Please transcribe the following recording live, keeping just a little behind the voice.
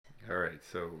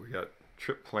so we got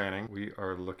trip planning. We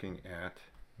are looking at,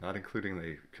 not including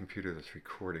the computer that's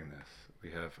recording this,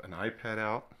 we have an iPad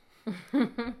out,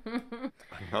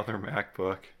 another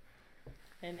MacBook,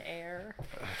 An Air.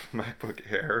 MacBook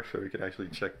Air, so we can actually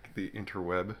check the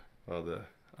interweb. While the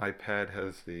iPad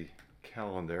has the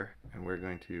calendar, and we're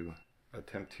going to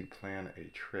attempt to plan a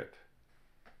trip.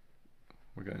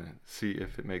 We're going to see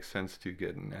if it makes sense to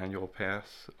get an annual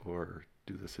pass or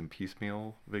do this in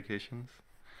piecemeal vacations.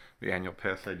 The annual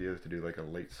pass idea is to do like a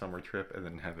late summer trip and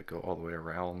then have it go all the way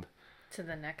around To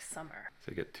the next summer.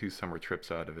 So you get 2 summer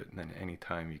trips out of it, and then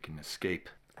anytime you can escape.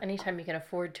 Anytime you can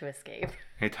afford to escape.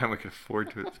 Anytime we can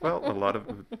afford to. Well, a lot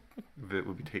of it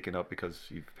will be taken up because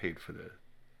you've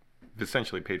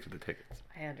essentially paid for the tickets.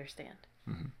 I understand.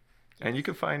 Mm-hmm. Yes. And you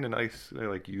can find a nice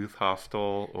like youth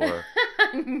hostel or.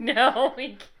 No,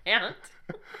 we can't.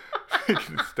 You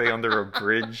can stay under a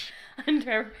bridge.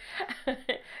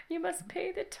 You must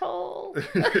pay the toll.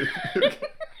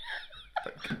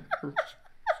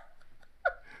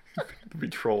 There'll be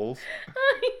trolls.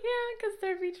 Yeah, because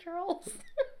there'd be trolls.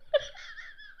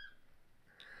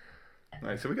 All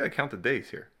right, so we got to count the days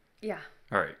here. Yeah.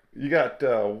 All right. You got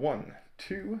 1,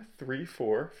 2, 3,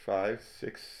 4, 5,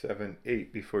 6, 7,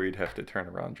 8 before you'd have to turn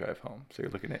around and drive home. So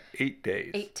you're looking at 8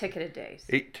 days. 8 ticketed days.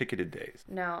 8 ticketed days.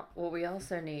 Now, what we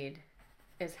also need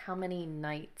is how many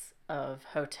nights of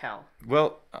hotel?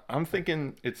 Well, I'm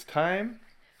thinking it's time.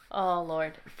 Oh,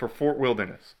 Lord. For Fort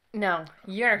Wilderness. No,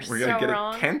 you're We're so gonna get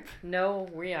wrong. a tent? No,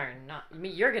 we are not.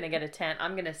 You're going to get a tent.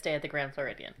 I'm going to stay at the Grand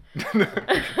Floridian.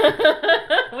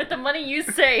 With the money you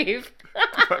save.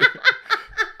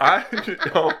 I'll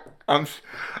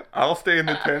stay in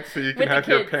the tent so you can have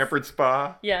your pampered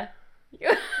spa. Yeah.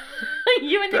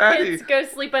 You and the Daddy, kids go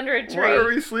sleep under a tree. Why are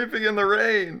we sleeping in the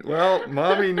rain? Well,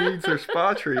 Mommy needs her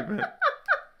spa treatment.